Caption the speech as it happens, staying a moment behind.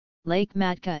Lake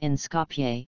Matka in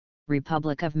Skopje,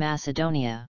 Republic of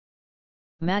Macedonia.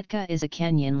 Matka is a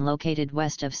canyon located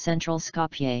west of central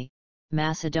Skopje,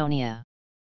 Macedonia.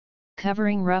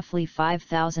 Covering roughly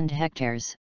 5,000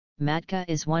 hectares, Matka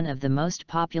is one of the most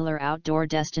popular outdoor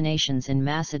destinations in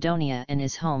Macedonia and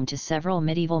is home to several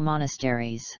medieval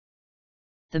monasteries.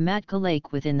 The Matka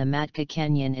Lake within the Matka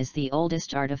Canyon is the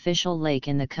oldest artificial lake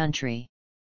in the country.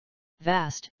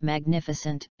 Vast,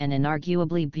 magnificent, and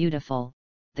inarguably beautiful,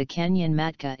 the Canyon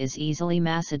Matka is easily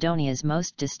Macedonia's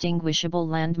most distinguishable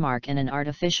landmark and an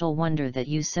artificial wonder that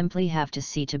you simply have to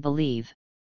see to believe.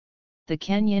 The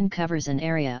canyon covers an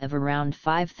area of around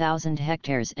 5,000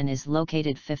 hectares and is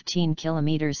located 15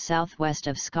 kilometers southwest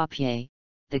of Skopje,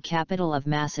 the capital of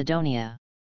Macedonia.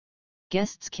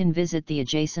 Guests can visit the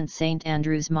adjacent St.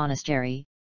 Andrew's Monastery,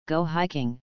 go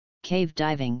hiking, cave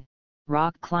diving,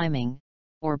 rock climbing,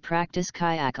 or practice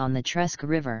kayak on the Treska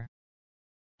River.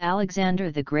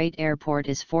 Alexander the Great Airport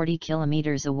is 40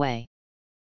 kilometers away.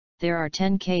 There are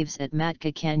 10 caves at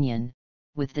Matka Canyon,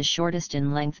 with the shortest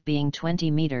in length being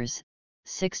 20 meters,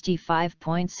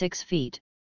 65.6 feet,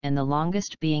 and the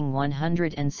longest being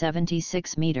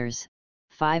 176 meters,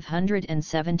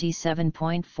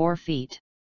 577.4 feet.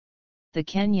 The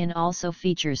canyon also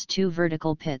features two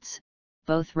vertical pits,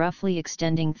 both roughly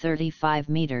extending 35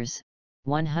 meters,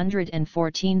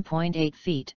 114.8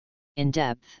 feet, in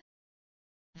depth.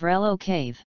 Vrelo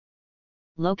Cave.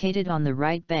 Located on the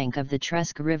right bank of the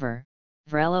Treska River,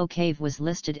 Vrelo Cave was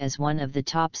listed as one of the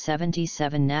top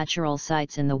 77 natural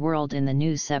sites in the world in the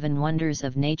new 7 Wonders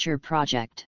of Nature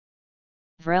project.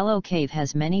 Vrelo Cave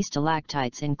has many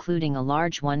stalactites, including a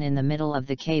large one in the middle of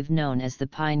the cave known as the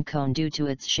pine cone due to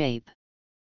its shape.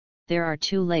 There are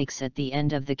 2 lakes at the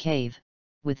end of the cave,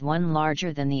 with one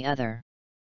larger than the other.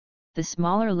 The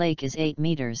smaller lake is 8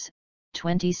 meters,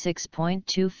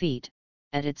 26.2 feet,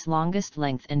 at its longest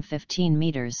length and 15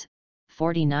 meters,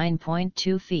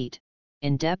 49.2 feet,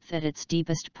 in depth at its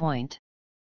deepest point.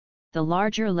 The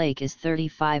larger lake is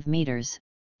 35 meters,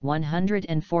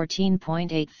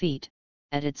 114.8 feet,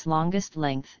 at its longest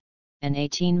length, and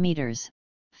 18 meters,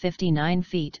 59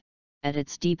 feet, at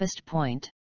its deepest point.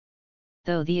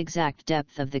 Though the exact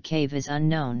depth of the cave is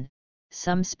unknown,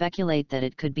 some speculate that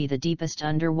it could be the deepest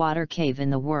underwater cave in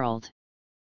the world.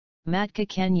 Matka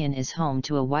Canyon is home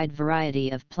to a wide variety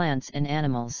of plants and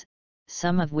animals,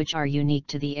 some of which are unique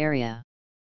to the area.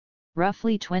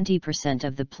 Roughly 20%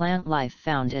 of the plant life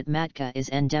found at Matka is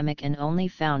endemic and only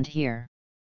found here.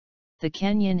 The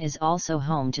canyon is also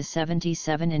home to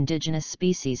 77 indigenous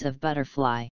species of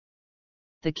butterfly.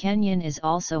 The canyon is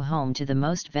also home to the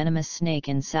most venomous snake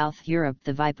in South Europe,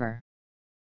 the viper.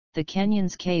 The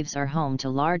canyon's caves are home to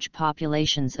large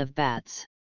populations of bats.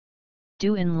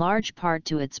 Due in large part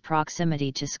to its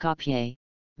proximity to Skopje,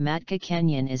 Matka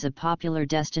Canyon is a popular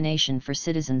destination for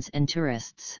citizens and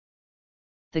tourists.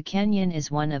 The canyon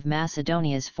is one of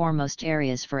Macedonia's foremost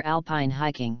areas for alpine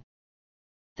hiking.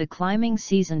 The climbing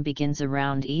season begins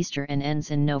around Easter and ends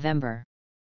in November.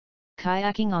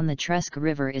 Kayaking on the Treska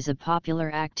River is a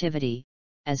popular activity,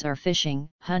 as are fishing,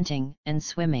 hunting, and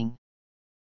swimming.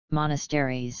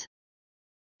 Monasteries.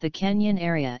 The canyon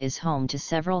area is home to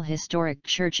several historic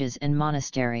churches and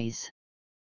monasteries.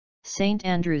 St.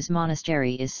 Andrew's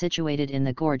Monastery is situated in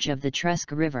the gorge of the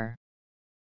Treska River.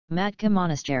 Matka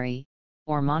Monastery,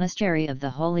 or Monastery of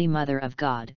the Holy Mother of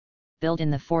God, built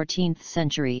in the 14th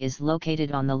century, is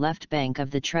located on the left bank of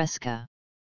the Treska.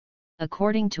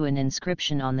 According to an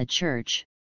inscription on the church,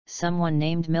 someone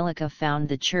named Milica found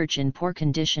the church in poor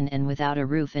condition and without a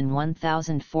roof in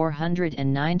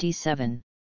 1497.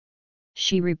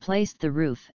 She replaced the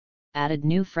roof, added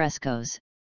new frescoes,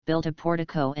 built a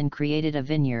portico and created a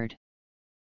vineyard.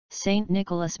 St.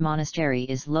 Nicholas Monastery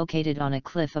is located on a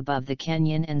cliff above the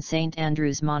canyon and St.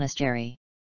 Andrew's Monastery.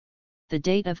 The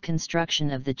date of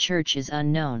construction of the church is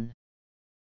unknown.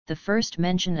 The first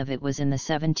mention of it was in the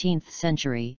 17th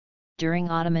century, during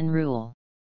Ottoman rule.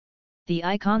 The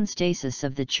iconstasis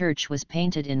of the church was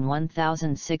painted in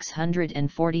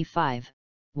 1645,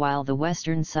 while the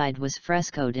western side was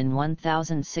frescoed in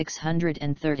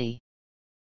 1630.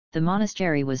 The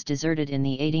monastery was deserted in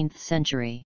the 18th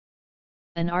century.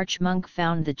 An archmonk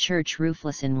found the church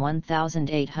roofless in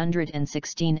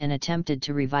 1816 and attempted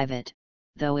to revive it,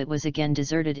 though it was again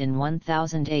deserted in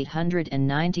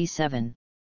 1897.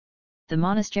 The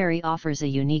monastery offers a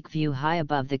unique view high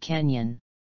above the canyon.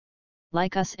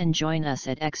 Like us and join us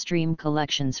at Extreme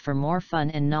Collections for more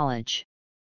fun and knowledge.